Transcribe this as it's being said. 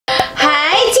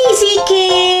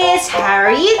how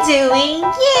are you doing?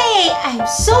 Yay! I'm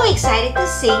so excited to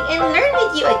sing and learn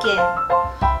with you again.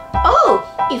 Oh,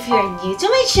 if you're new to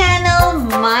my channel,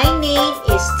 my name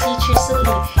is Teacher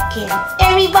Celine. Can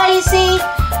everybody say,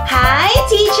 hi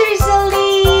Teacher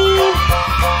Celine!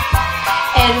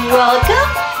 And welcome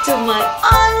to my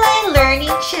online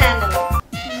learning channel.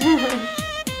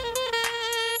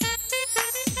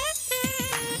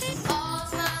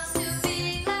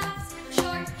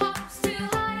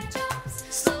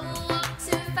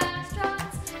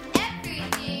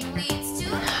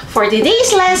 For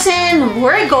today's lesson,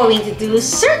 we're going to do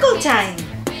circle time.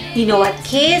 You know what,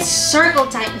 kids? Circle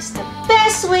time is the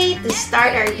best way to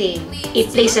start our day. It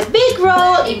plays a big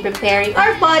role in preparing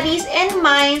our bodies and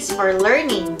minds for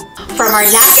learning. From our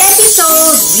last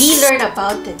episode, we learned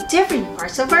about the different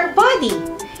parts of our body.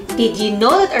 Did you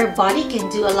know that our body can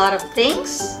do a lot of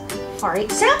things? For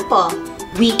example,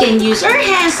 we can use our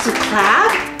hands to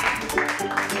clap.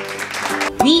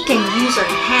 We can use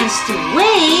our hands to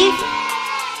wave.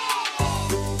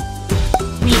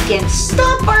 We can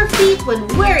stomp our feet when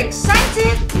we're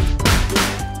excited.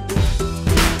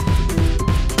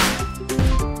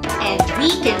 And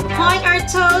we can point our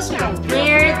toes when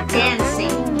we're dancing.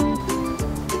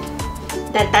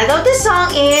 The title of the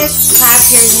song is Clap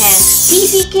Your Hands.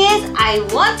 TCKids, I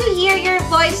want to hear your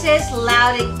voices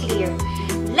loud and clear.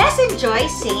 Let's enjoy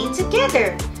singing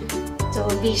together.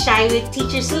 Don't be shy with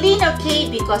Teacher Celine, okay?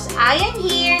 Because I am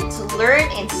here to learn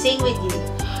and sing with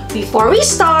you. Before we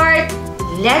start,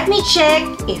 let me check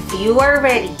if you are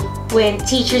ready. When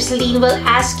Teacher Celine will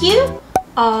ask you,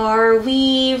 are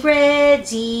we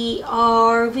ready?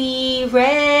 Are we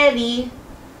ready?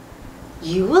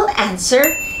 You will answer,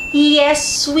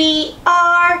 yes we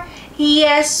are.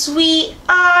 Yes we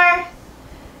are.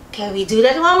 Can we do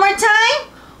that one more time?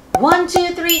 1,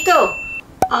 2, 3, go.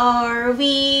 Are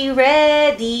we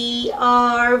ready?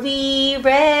 Are we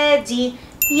ready?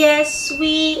 Yes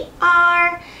we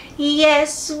are.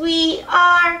 Yes, we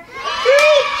are.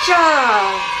 Great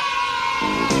job!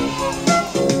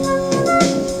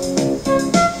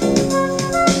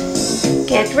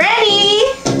 Get ready!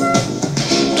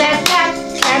 Clap, clap,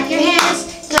 clap your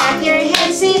hands. Clap your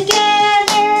hands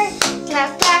together.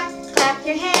 Clap, clap, clap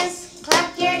your hands.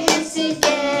 Clap your hands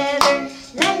together.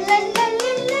 La la la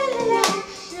la la la.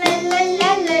 La la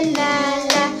la la la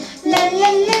la. La la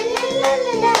la la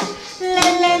la la. La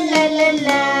la la la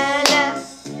la.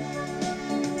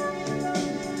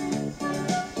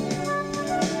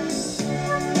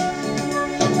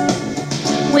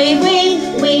 Wave, wave,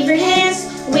 wave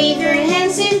your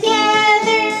hands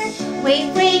together.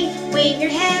 Wave, wave, wave your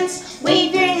hands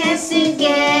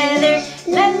together.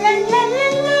 La la la la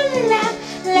la la,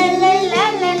 la la la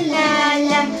la la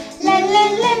la, la la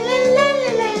la la la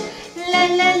la, la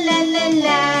la la la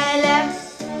la la.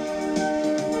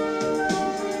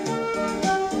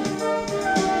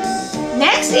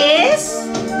 Next is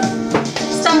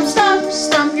stomp, stomp,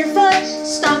 stomp your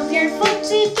foot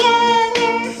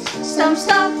together. Stomp,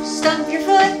 stomp, stomp your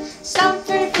foot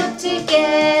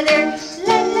together.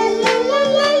 La la la la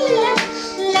la la,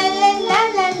 la la la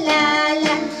la la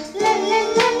la, la la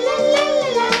la la la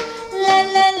la, la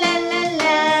la la la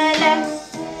la la.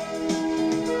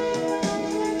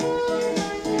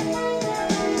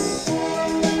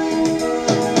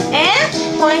 And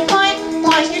point, point,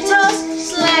 point your toes,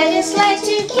 slide and slide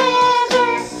together.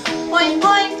 Point,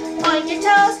 point, point your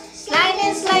toes, slide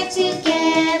and slide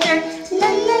together. La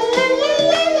la la la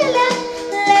la la la,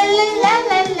 la la la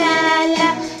la la la,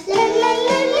 la la la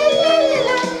la la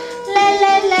la, la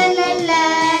la la la la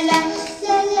la,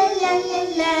 la la la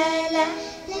la la.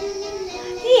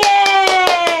 Yay!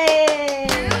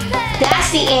 That's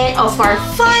the end of our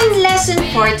fun lesson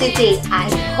for today. I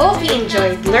hope you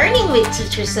enjoyed learning with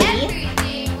Teacher Celine.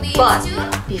 But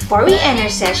before we end our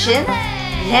session,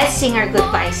 let's sing our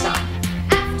goodbye song.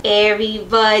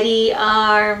 Everybody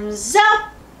arms up.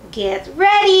 Get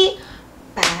ready!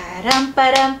 Padam,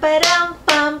 padam, padam,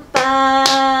 pam,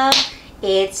 pam.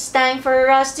 It's time for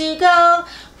us to go.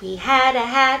 We had a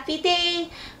happy day.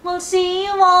 We'll see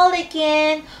you all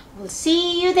again. We'll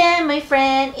see you then, my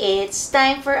friend. It's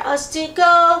time for us to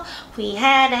go. We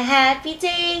had a happy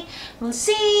day. We'll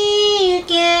see you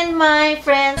again, my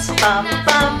friends. Pam,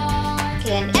 pam.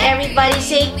 Can everybody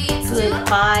say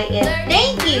goodbye and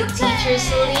thank you, Teacher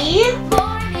Celine?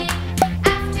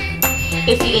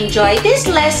 If you enjoyed this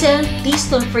lesson, please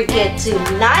don't forget to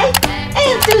like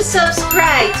and to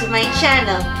subscribe to my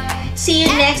channel. See you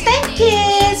next time,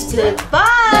 kids.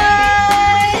 Goodbye.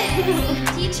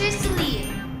 Teacher Celine.